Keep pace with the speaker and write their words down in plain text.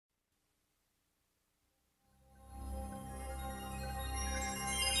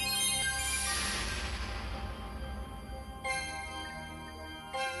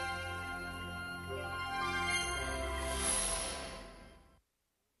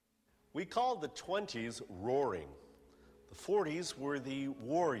We called the 20s roaring. The 40s were the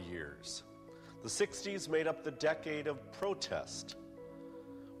war years. The 60s made up the decade of protest.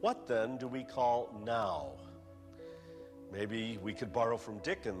 What then do we call now? Maybe we could borrow from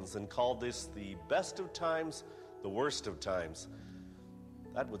Dickens and call this the best of times, the worst of times.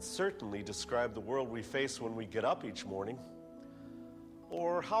 That would certainly describe the world we face when we get up each morning.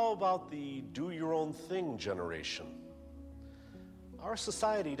 Or how about the do-your-own-thing generation? Our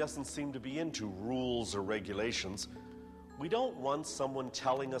society doesn't seem to be into rules or regulations. We don't want someone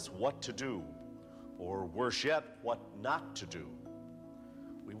telling us what to do, or worse yet, what not to do.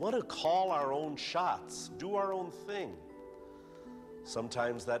 We want to call our own shots, do our own thing.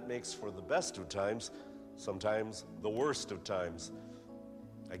 Sometimes that makes for the best of times, sometimes the worst of times.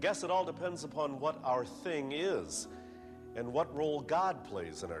 I guess it all depends upon what our thing is and what role God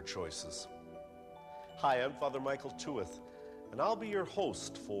plays in our choices. Hi, I'm Father Michael Tueth, and I'll be your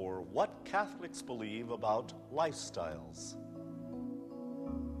host for What Catholics Believe About Lifestyles.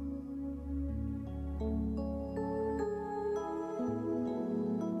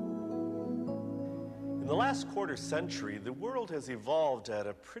 In the last quarter century, the world has evolved at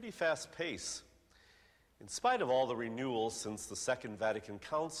a pretty fast pace. In spite of all the renewals since the Second Vatican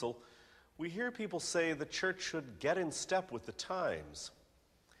Council, we hear people say the Church should get in step with the times.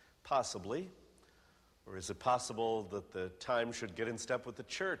 Possibly. Or is it possible that the time should get in step with the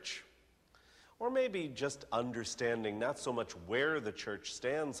Church? Or maybe just understanding not so much where the Church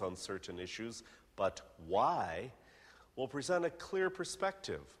stands on certain issues, but why, will present a clear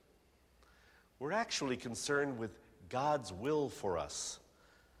perspective. We're actually concerned with God's will for us,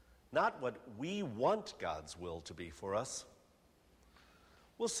 not what we want God's will to be for us.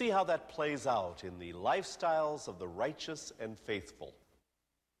 We'll see how that plays out in the lifestyles of the righteous and faithful.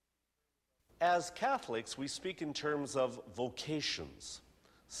 As Catholics, we speak in terms of vocations: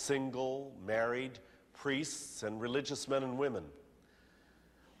 single, married, priests, and religious men and women.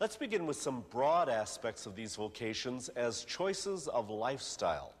 Let's begin with some broad aspects of these vocations as choices of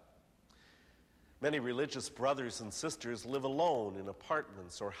lifestyle. Many religious brothers and sisters live alone in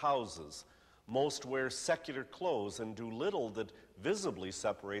apartments or houses. Most wear secular clothes and do little that visibly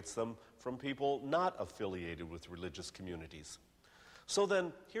separates them from people not affiliated with religious communities. So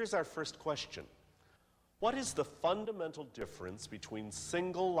then, here's our first question. What is the fundamental difference between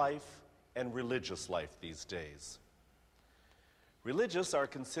single life and religious life these days? Religious are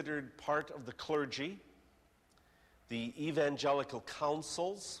considered part of the clergy, the evangelical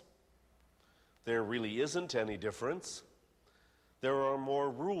councils. There really isn't any difference. There are more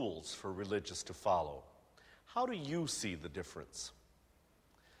rules for religious to follow. How do you see the difference?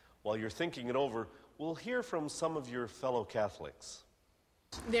 While you're thinking it over, we'll hear from some of your fellow Catholics.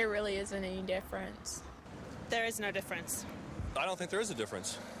 There really isn't any difference. There is no difference. I don't think there is a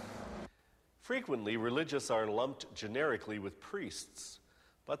difference. Frequently, religious are lumped generically with priests,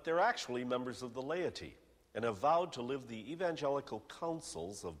 but they're actually members of the laity and have vowed to live the evangelical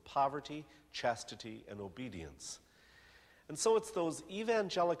counsels of poverty, chastity, and obedience. And so it's those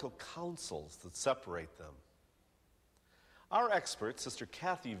evangelical counsels that separate them. Our expert, Sister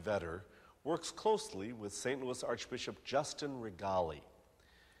Kathy Vetter, works closely with St. Louis Archbishop Justin Regali.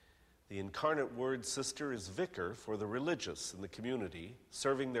 The Incarnate Word sister is vicar for the religious in the community,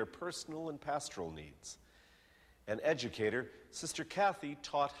 serving their personal and pastoral needs. An educator, Sister Kathy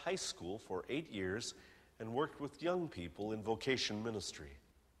taught high school for 8 years and worked with young people in vocation ministry.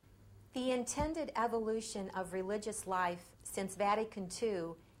 The intended evolution of religious life since Vatican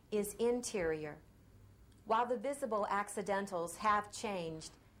II is interior. While the visible accidentals have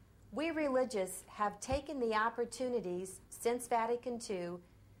changed, we religious have taken the opportunities since Vatican II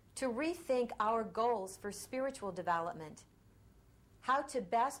to rethink our goals for spiritual development, how to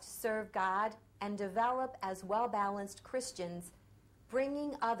best serve God and develop as well-balanced Christians,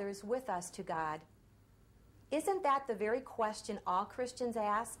 bringing others with us to God. Isn't that the very question all Christians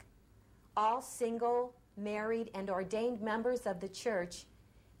ask? All single, married, and ordained members of the Church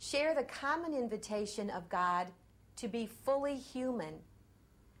share the common invitation of God to be fully human.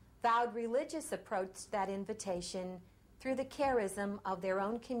 Vowed religious approach that invitation through the charism of their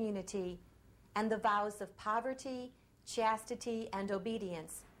own community and the vows of poverty, chastity, and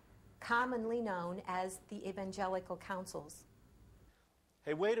obedience, commonly known as the evangelical counsels.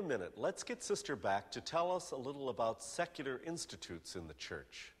 Hey, wait a minute. Let's get Sister back to tell us a little about secular institutes in the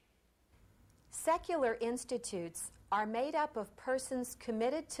Church. Secular institutes are made up of persons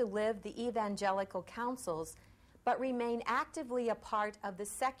committed to live the evangelical counsels but remain actively a part of the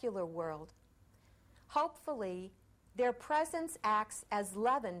secular world. Hopefully, their presence acts as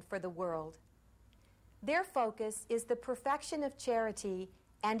leaven for the world. Their focus is the perfection of charity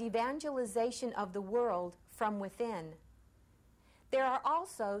and evangelization of the world from within. There are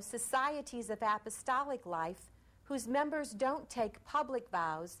also societies of apostolic life whose members don't take public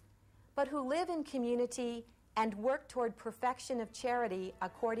vows, but who live in community and work toward perfection of charity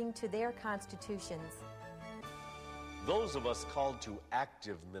according to their constitutions. Those of us called to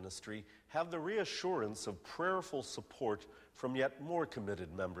active ministry have the reassurance of prayerful support from yet more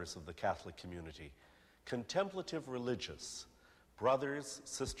committed members of the Catholic community, contemplative religious, brothers,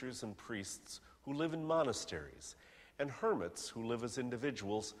 sisters, and priests who live in monasteries, and hermits who live as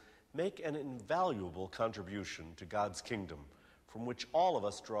individuals make an invaluable contribution to God's kingdom, from which all of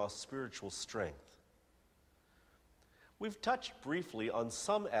us draw spiritual strength. We've touched briefly on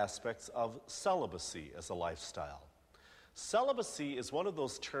some aspects of celibacy as a lifestyle. Celibacy is one of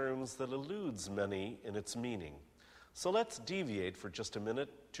those terms that eludes many in its meaning. So let's deviate for just a minute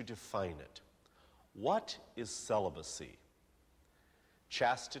to define it. What is celibacy?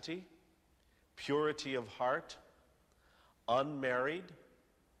 Chastity, purity of heart, unmarried,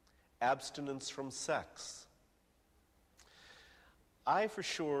 abstinence from sex. I for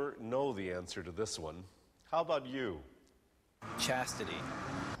sure know the answer to this one. How about you? Chastity.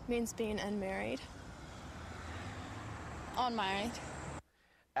 Means being unmarried. Unmarried.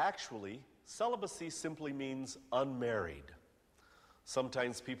 Actually, celibacy simply means unmarried.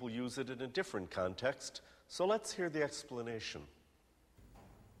 Sometimes people use it in a different context, so let's hear the explanation.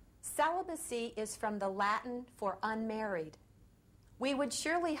 Celibacy is from the Latin for unmarried. We would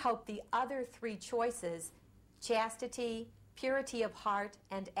surely hope the other three choices, chastity, purity of heart,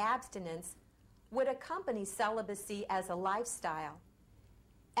 and abstinence, would accompany celibacy as a lifestyle.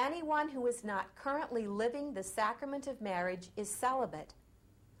 Anyone who is not currently living the sacrament of marriage is celibate.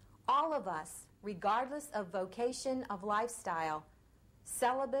 All of us, regardless of vocation of lifestyle,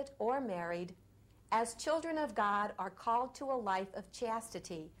 celibate or married, as children of God are called to a life of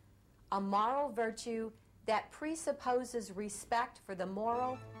chastity, a moral virtue that presupposes respect for the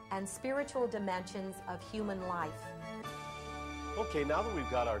moral and spiritual dimensions of human life. Okay, now that we've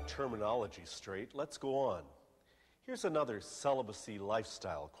got our terminology straight, let's go on. Here's another celibacy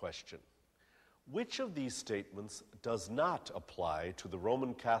lifestyle question. Which of these statements does not apply to the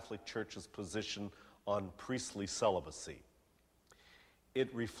Roman Catholic Church's position on priestly celibacy?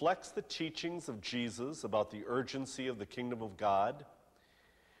 It reflects the teachings of Jesus about the urgency of the kingdom of God.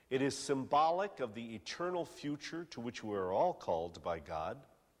 It is symbolic of the eternal future to which we are all called by God.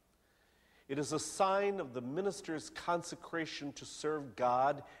 It is a sign of the minister's consecration to serve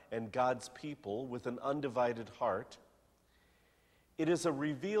God and God's people with an undivided heart. It is a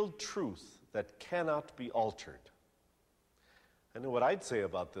revealed truth that cannot be altered. I know what I'd say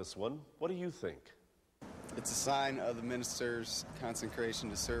about this one. What do you think? It's a sign of the minister's consecration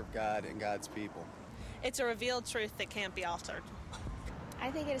to serve God and God's people. It's a revealed truth that can't be altered. I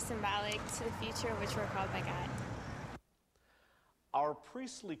think it is symbolic to the future which we're called by God. Our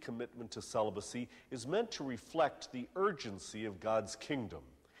priestly commitment to celibacy is meant to reflect the urgency of God's kingdom.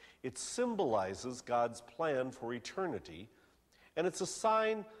 It symbolizes God's plan for eternity, and it's a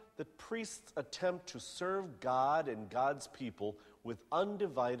sign that priests attempt to serve God and God's people with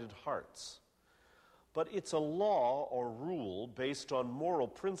undivided hearts. But it's a law or rule based on moral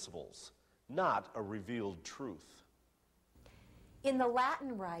principles, not a revealed truth. In the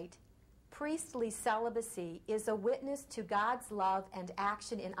Latin Rite, priestly celibacy is a witness to God's love and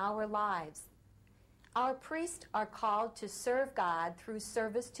action in our lives. Our priests are called to serve God through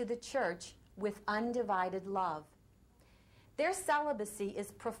service to the Church with undivided love. Their celibacy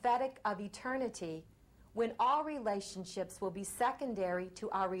is prophetic of eternity, when all relationships will be secondary to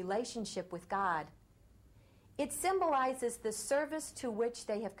our relationship with God. It symbolizes the service to which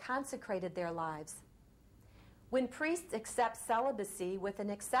they have consecrated their lives. When priests accept celibacy with an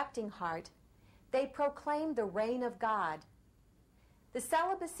accepting heart, they proclaim the reign of God. The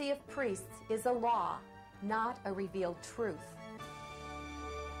celibacy of priests is a law, not a revealed truth.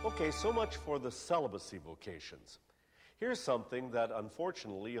 Okay, so much for the celibacy vocations. Here's something that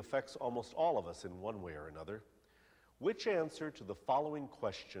unfortunately affects almost all of us in one way or another. Which answer to the following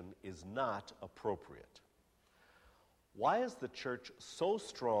question is not appropriate? Why is the Church so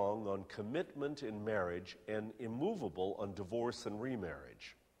strong on commitment in marriage and immovable on divorce and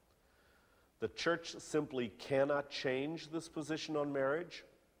remarriage? The Church simply cannot change this position on marriage.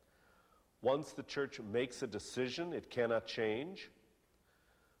 Once the Church makes a decision, it cannot change.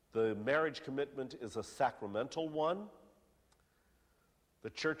 The marriage commitment is a sacramental one. The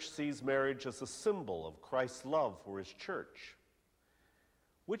Church sees marriage as a symbol of Christ's love for His Church.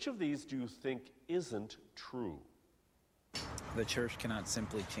 Which of these do you think isn't true? The Church cannot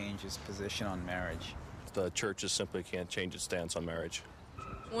simply change its position on marriage. The Church just simply can't change its stance on marriage.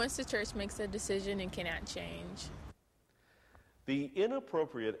 Once the church makes a decision, it cannot change. The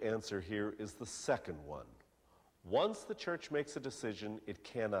inappropriate answer here is the second one. Once the church makes a decision, it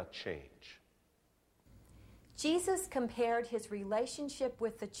cannot change. Jesus compared his relationship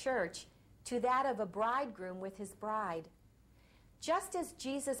with the church to that of a bridegroom with his bride. Just as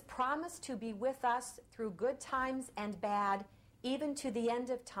Jesus promised to be with us through good times and bad, even to the end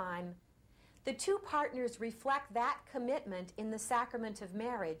of time, the two partners reflect that commitment in the sacrament of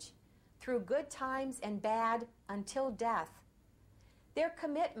marriage, through good times and bad until death. Their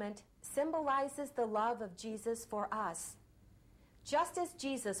commitment symbolizes the love of Jesus for us. Just as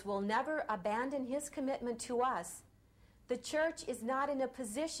Jesus will never abandon his commitment to us, the church is not in a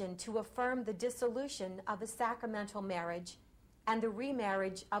position to affirm the dissolution of a sacramental marriage and the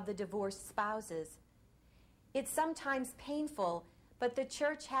remarriage of the divorced spouses. It's sometimes painful, but the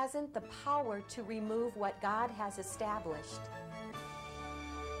church hasn't the power to remove what God has established.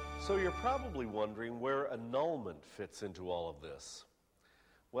 So you're probably wondering where annulment fits into all of this.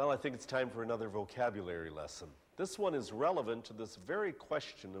 Well, I think it's time for another vocabulary lesson. This one is relevant to this very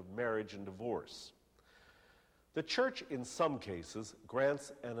question of marriage and divorce. The church, in some cases,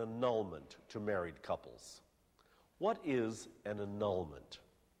 grants an annulment to married couples. What is an annulment?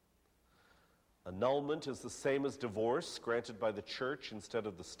 Annulment is the same as divorce granted by the church instead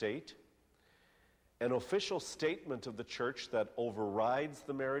of the state. An official statement of the church that overrides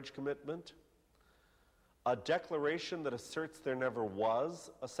the marriage commitment. A declaration that asserts there never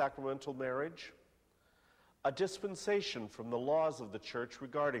was a sacramental marriage. A dispensation from the laws of the church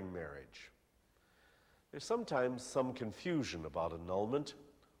regarding marriage. There's sometimes some confusion about annulment.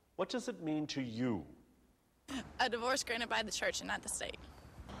 What does it mean to you? A divorce granted by the church and not the state.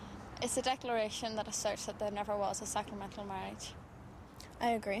 It's a declaration that asserts that there never was a sacramental marriage.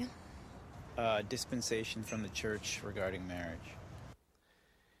 I agree. Dispensation from the church regarding marriage.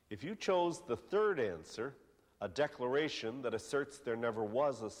 If you chose the third answer, a declaration that asserts there never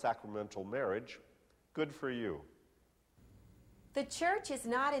was a sacramental marriage, good for you. The church is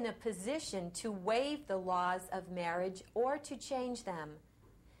not in a position to waive the laws of marriage or to change them.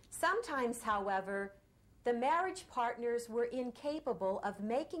 Sometimes, however, the marriage partners were incapable of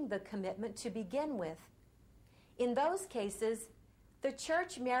making the commitment to begin with. In those cases, the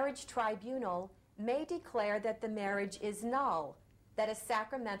church marriage tribunal may declare that the marriage is null, that a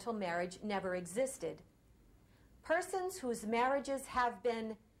sacramental marriage never existed. Persons whose marriages have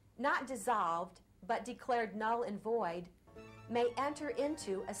been not dissolved, but declared null and void, may enter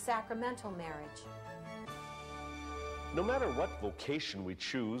into a sacramental marriage. No matter what vocation we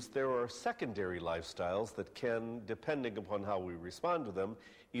choose, there are secondary lifestyles that can, depending upon how we respond to them,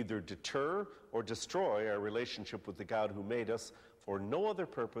 either deter or destroy our relationship with the God who made us for no other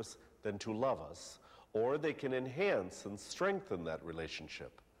purpose than to love us, or they can enhance and strengthen that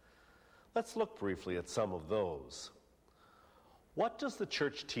relationship. Let's look briefly at some of those. What does the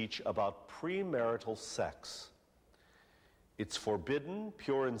church teach about premarital sex? It's forbidden,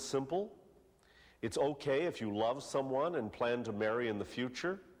 pure and simple. It's okay if you love someone and plan to marry in the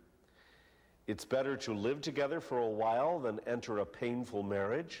future. It's better to live together for a while than enter a painful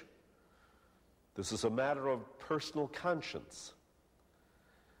marriage. This is a matter of personal conscience.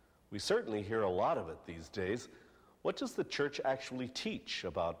 We certainly hear a lot of it these days. What does the church actually teach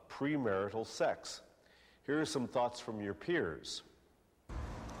about premarital sex? Here are some thoughts from your peers.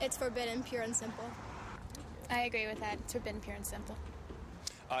 It's forbidden, pure and simple. I agree with that. It's forbidden, pure and simple.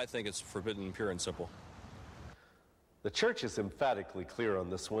 I think it's forbidden, pure and simple. The church is emphatically clear on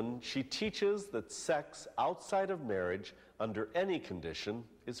this one. She teaches that sex outside of marriage, under any condition,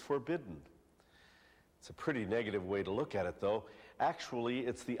 is forbidden. It's a pretty negative way to look at it, though. Actually,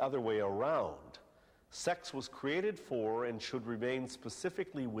 it's the other way around. Sex was created for and should remain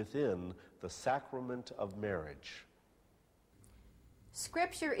specifically within the sacrament of marriage.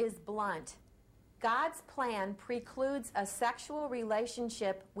 Scripture is blunt. God's plan precludes a sexual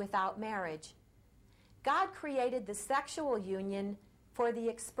relationship without marriage. God created the sexual union for the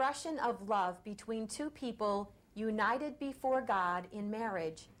expression of love between two people united before God in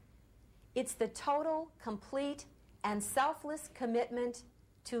marriage. It's the total, complete, and selfless commitment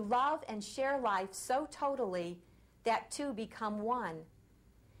to love and share life so totally that two become one.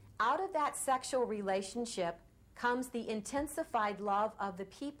 Out of that sexual relationship comes the intensified love of the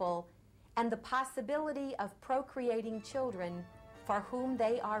people and the possibility of procreating children for whom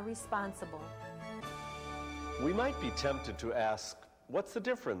they are responsible. We might be tempted to ask, what's the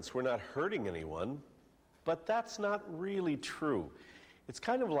difference? We're not hurting anyone. But that's not really true. It's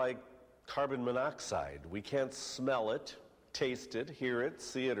kind of like carbon monoxide. We can't smell it, taste it, hear it,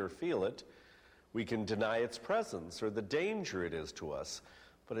 see it, or feel it. We can deny its presence or the danger it is to us.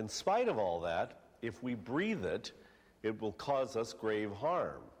 But in spite of all that, if we breathe it, it will cause us grave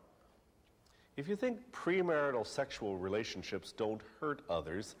harm. If you think premarital sexual relationships don't hurt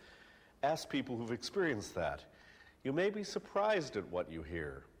others, ask people who've experienced that. You may be surprised at what you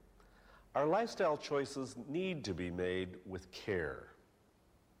hear. Our lifestyle choices need to be made with care.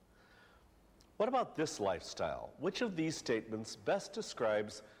 What about this lifestyle? Which of these statements best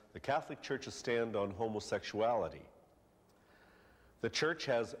describes the Catholic Church's stand on homosexuality? The Church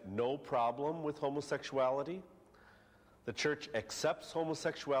has no problem with homosexuality. The Church accepts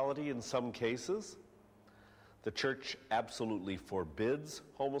homosexuality in some cases. The Church absolutely forbids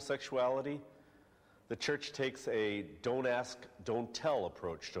homosexuality. The Church takes a don't ask, don't tell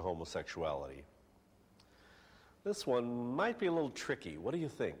approach to homosexuality. This one might be a little tricky. What do you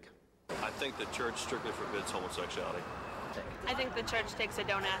think? I think the Church strictly forbids homosexuality. I think the church takes a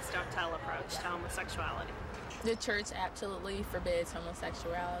don't ask, don't tell approach to homosexuality. The church absolutely forbids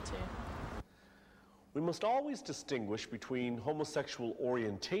homosexuality. We must always distinguish between homosexual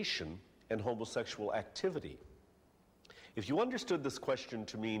orientation and homosexual activity. If you understood this question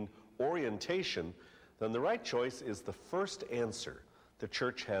to mean orientation, then the right choice is the first answer. The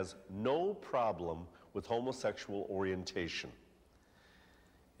Church has no problem with homosexual orientation.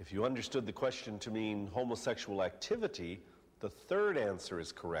 If you understood the question to mean homosexual activity, the third answer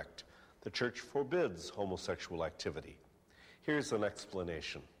is correct. The Church forbids homosexual activity. Here's an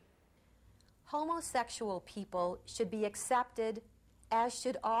explanation. Homosexual people should be accepted, as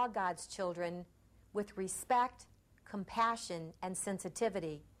should all God's children, with respect, compassion, and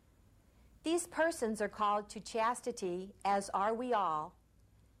sensitivity. These persons are called to chastity, as are we all.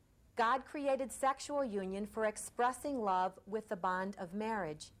 God created sexual union for expressing love with the bond of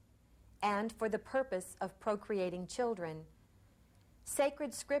marriage and for the purpose of procreating children.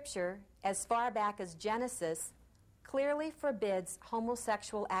 Sacred Scripture, as far back as Genesis, clearly forbids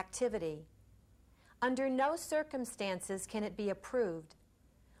homosexual activity. Under no circumstances can it be approved.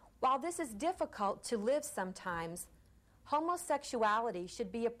 While this is difficult to live sometimes, homosexuality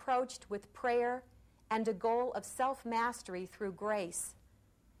should be approached with prayer and a goal of self-mastery through grace.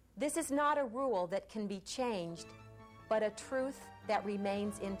 This is not a rule that can be changed, but a truth that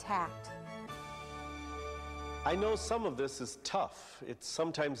remains intact. I know some of this is tough. It's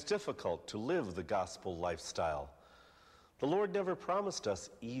sometimes difficult to live the gospel lifestyle. The Lord never promised us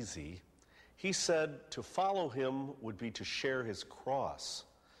easy. He said to follow him would be to share his cross.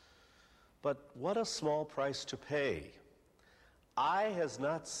 But what a small price to pay. Eye has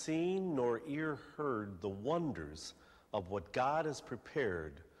not seen nor ear heard the wonders of what God has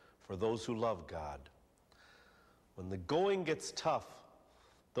prepared for those who love God. When the going gets tough,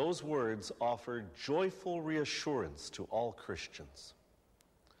 those words offer joyful reassurance to all Christians.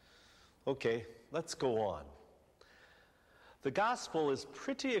 Okay, let's go on. The gospel is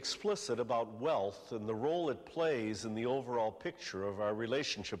pretty explicit about wealth and the role it plays in the overall picture of our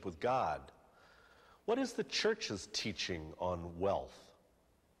relationship with God. What is the church's teaching on wealth?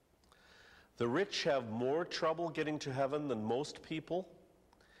 The rich have more trouble getting to heaven than most people.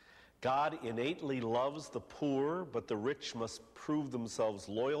 God innately loves the poor, but the rich must prove themselves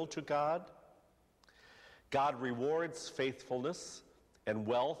loyal to God. God rewards faithfulness, and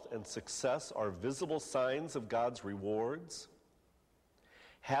wealth and success are visible signs of God's rewards.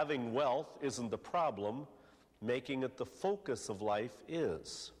 Having wealth isn't the problem, making it the focus of life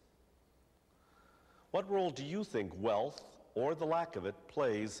is. What role do you think wealth, or the lack of it,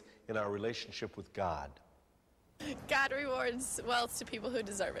 plays in our relationship with God? God rewards wealth to people who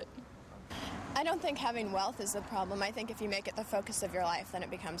deserve it. I don't think having wealth is the problem. I think if you make it the focus of your life, then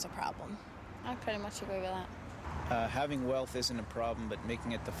it becomes a problem. I pretty much agree with that. Having wealth isn't a problem, but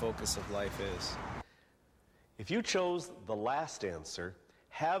making it the focus of life is. If you chose the last answer,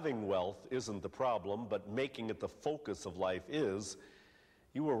 having wealth isn't the problem, but making it the focus of life is,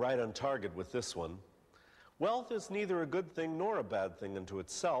 you were right on target with this one. Wealth is neither a good thing nor a bad thing unto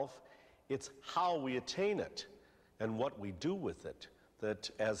itself. It's how we attain it and what we do with it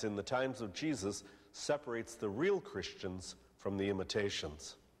that, as in the times of Jesus, separates the real Christians from the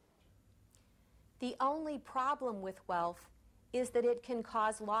imitations. The only problem with wealth is that it can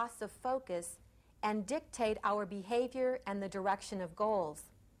cause loss of focus and dictate our behavior and the direction of goals.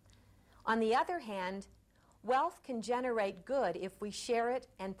 On the other hand, wealth can generate good if we share it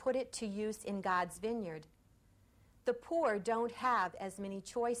and put it to use in God's vineyard. The poor don't have as many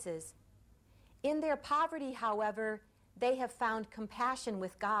choices. In their poverty, however, they have found compassion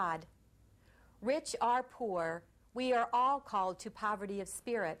with God. Rich or poor, we are all called to poverty of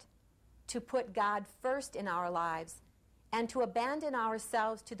spirit, to put God first in our lives, and to abandon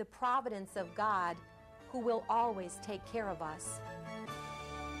ourselves to the providence of God, who will always take care of us.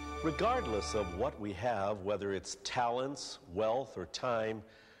 Regardless of what we have, whether it's talents, wealth, or time,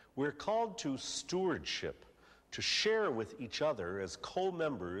 we're called to stewardship, to share with each other as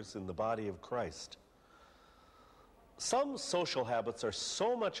co-members in the body of Christ. Some social habits are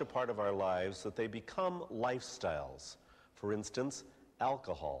so much a part of our lives that they become lifestyles. For instance,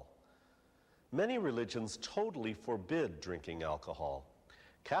 alcohol. Many religions totally forbid drinking alcohol.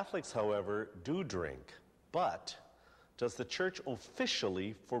 Catholics, however, do drink, but does the Church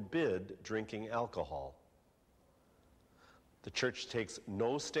officially forbid drinking alcohol? The Church takes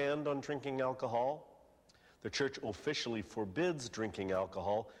no stand on drinking alcohol. The Church officially forbids drinking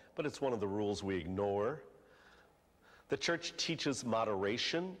alcohol, but it's one of the rules we ignore. The Church teaches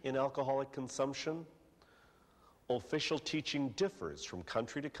moderation in alcoholic consumption. Official teaching differs from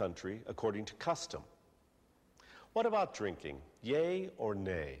country to country according to custom. What about drinking? Yay or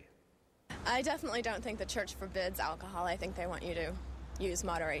nay? I definitely don't think the Church forbids alcohol. I think they want you to use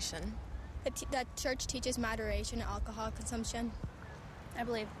moderation. The Church teaches moderation in alcohol consumption. I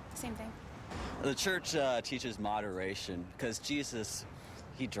believe the same thing. The Church teaches moderation because Jesus,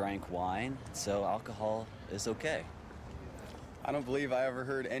 he drank wine, so alcohol is okay. I don't believe I ever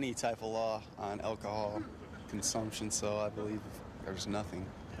heard any type of law on alcohol consumption, so I believe there's nothing.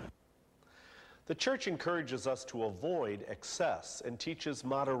 The Church encourages us to avoid excess and teaches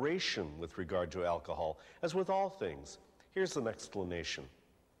moderation with regard to alcohol, as with all things. Here's an explanation.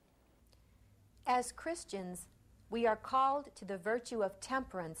 As Christians, we are called to the virtue of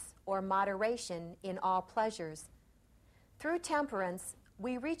temperance or moderation in all pleasures. Through temperance,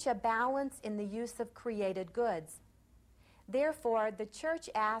 we reach a balance in the use of created goods. Therefore, the Church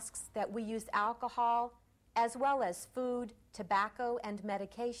asks that we use alcohol as well as food, tobacco, and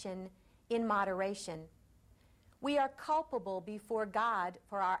medication in moderation. We are culpable before God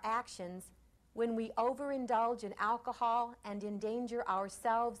for our actions when we overindulge in alcohol and endanger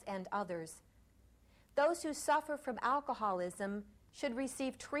ourselves and others. Those who suffer from alcoholism should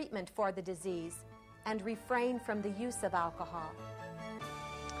receive treatment for the disease and refrain from the use of alcohol.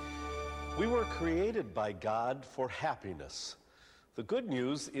 We were created by God for happiness. The good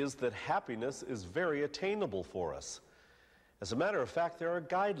news is that happiness is very attainable for us. As a matter of fact, there are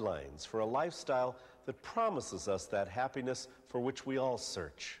guidelines for a lifestyle that promises us that happiness for which we all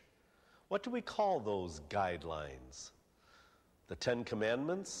search. What do we call those guidelines? The 10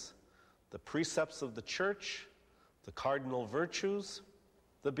 Commandments, the precepts of the Church, the cardinal virtues,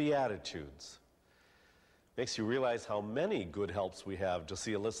 the Beatitudes. Makes you realize how many good helps we have to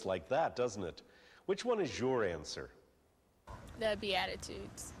see a list like that, doesn't it? Which one is your answer? The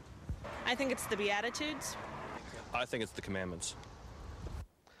Beatitudes. I think it's the Beatitudes. I think it's the commandments.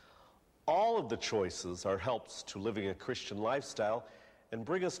 All of the choices are helps to living a Christian lifestyle and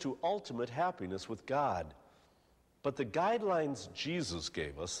bring us to ultimate happiness with God. But the guidelines Jesus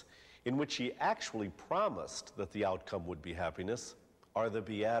gave us, in which he actually promised that the outcome would be happiness, are the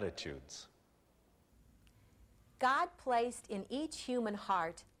Beatitudes. God placed in each human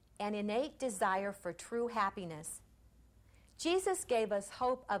heart an innate desire for true happiness. Jesus gave us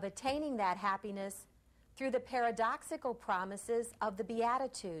hope of attaining that happiness through the paradoxical promises of the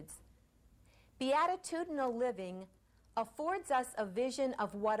Beatitudes. Beatitudinal living affords us a vision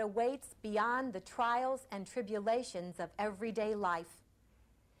of what awaits beyond the trials and tribulations of everyday life.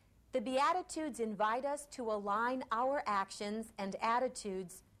 The Beatitudes invite us to align our actions and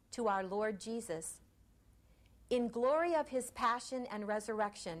attitudes to our Lord Jesus. In glory of his passion and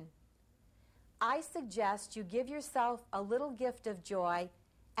resurrection, I suggest you give yourself a little gift of joy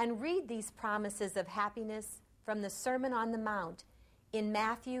and read these promises of happiness from the Sermon on the Mount in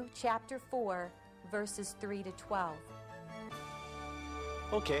Matthew chapter 4, verses 3 to 12.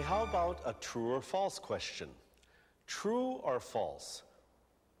 Okay, how about a true or false question? True or false?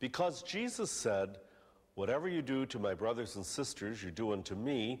 Because Jesus said, "Whatever you do to my brothers and sisters, you do unto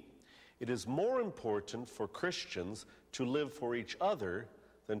me," it is more important for Christians to live for each other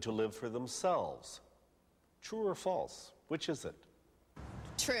than to live for themselves. True or false? Which is it?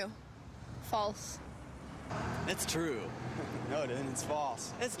 True. False. It's true. No, it isn't. It's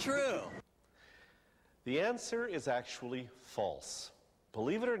false. It's true. The answer is actually false.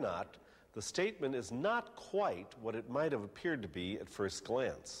 Believe it or not, the statement is not quite what it might have appeared to be at first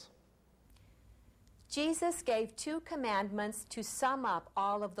glance. Jesus gave 2 commandments to sum up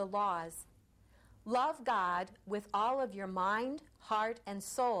all of the laws. Love God with all of your mind, heart, and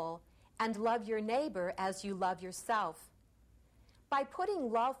soul, and love your neighbor as you love yourself. By putting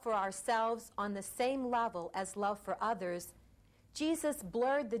love for ourselves on the same level as love for others, Jesus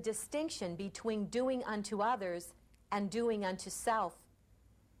blurred the distinction between doing unto others and doing unto self.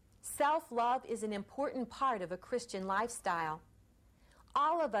 Self-love is an important part of a Christian lifestyle.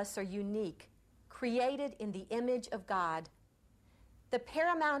 All all of us are unique, created in the image of God. The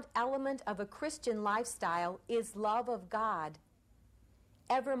paramount element of a Christian lifestyle is love of God.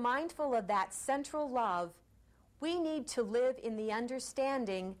 Ever mindful of that central love, we need to live in the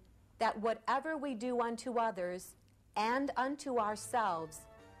understanding that whatever we do unto others and unto ourselves,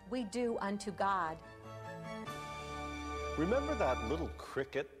 we do unto God. Remember that little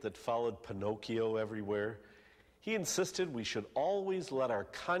cricket that followed Pinocchio everywhere? He insisted we should always let our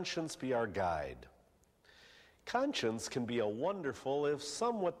conscience be our guide. Conscience can be a wonderful, if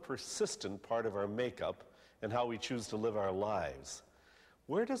somewhat persistent, part of our makeup and how we choose to live our lives.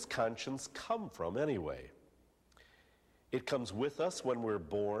 Where does conscience come from anyway? It comes with us when we're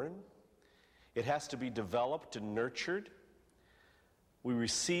born. It has to be developed and nurtured. We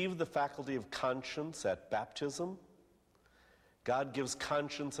receive the faculty of conscience at baptism. God gives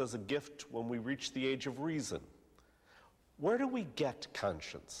conscience as a gift when we reach the age of reason. Where do we get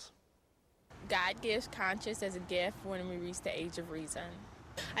conscience? God gives conscience as a gift when we reach the age of reason.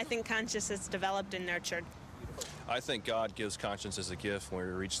 I think conscience is developed and nurtured. I think God gives conscience as a gift when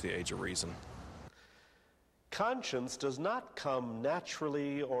we reach the age of reason. Conscience does not come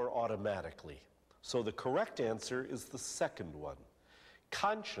naturally or automatically. So the correct answer is the second one.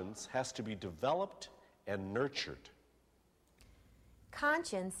 Conscience has to be developed and nurtured.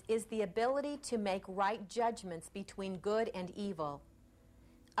 Conscience is the ability to make right judgments between good and evil.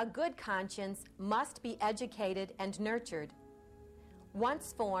 A good conscience must be educated and nurtured.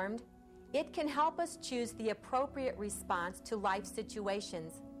 Once formed, it can help us choose the appropriate response to life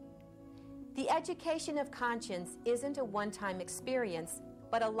situations. The education of conscience isn't a one-time experience,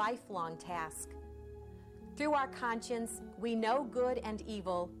 but a lifelong task. Through our conscience, we know good and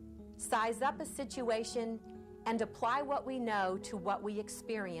evil, size up a situation, and apply what we know to what we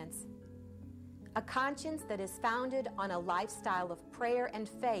experience. A conscience that is founded on a lifestyle of prayer and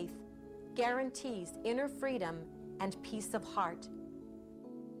faith guarantees inner freedom and peace of heart.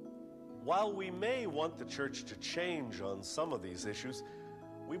 While we may want the church to change on some of these issues,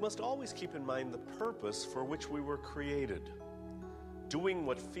 we must always keep in mind the purpose for which we were created. Doing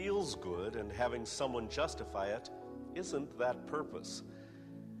what feels good and having someone justify it isn't that purpose.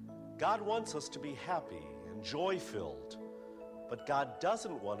 God wants us to be happy and joy-filled, but God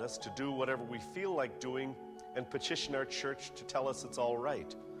doesn't want us to do whatever we feel like doing and petition our church to tell us it's all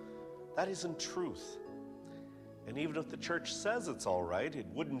right. That isn't truth. And even if the church says it's all right, it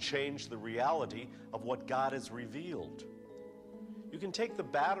wouldn't change the reality of what God has revealed. You can take the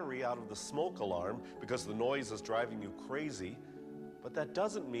battery out of the smoke alarm because the noise is driving you crazy, but that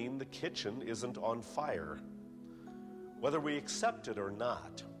doesn't mean the kitchen isn't on fire. Whether we accept it or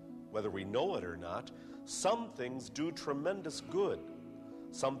not, whether we know it or not, some things do tremendous good.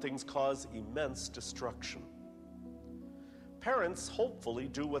 Some things cause immense destruction. Parents hopefully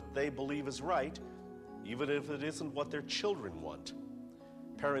do what they believe is right, even if it isn't what their children want.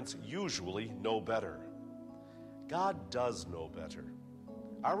 Parents usually know better. God does know better.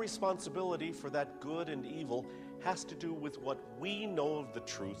 Our responsibility for that good and evil has to do with what we know of the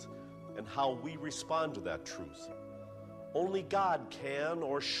truth and how we respond to that truth. Only God can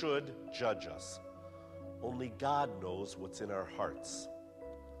or should judge us. Only God knows what's in our hearts.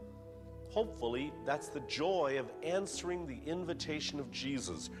 Hopefully, that's the joy of answering the invitation of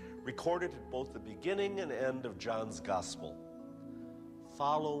Jesus, recorded at both the beginning and end of John's Gospel.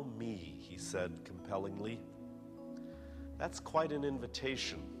 Follow me, he said compellingly. That's quite an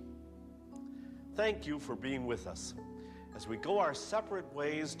invitation. Thank you for being with us. As we go our separate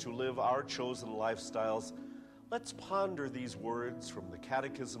ways to live our chosen lifestyles, let's ponder these words from the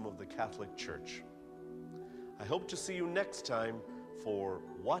Catechism of the Catholic Church. I hope to see you next time for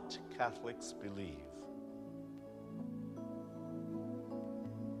What Catholics Believe.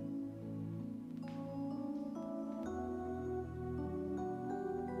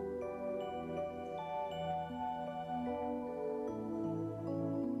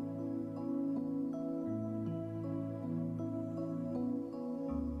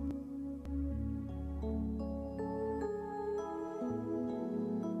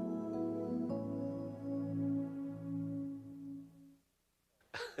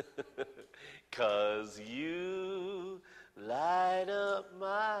 Cause you light up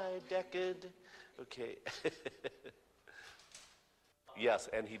my decade. Okay. Yes,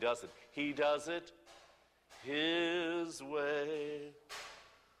 and he does it. He does it his way.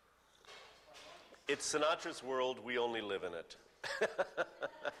 It's Sinatra's world. We only live in it.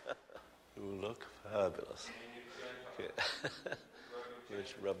 You look fabulous. Okay.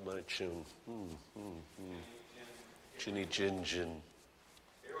 Let's rub my chin. Chinny gin gin.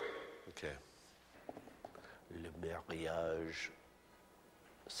 Okay. Le mariage.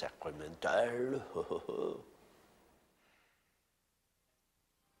 sacramental.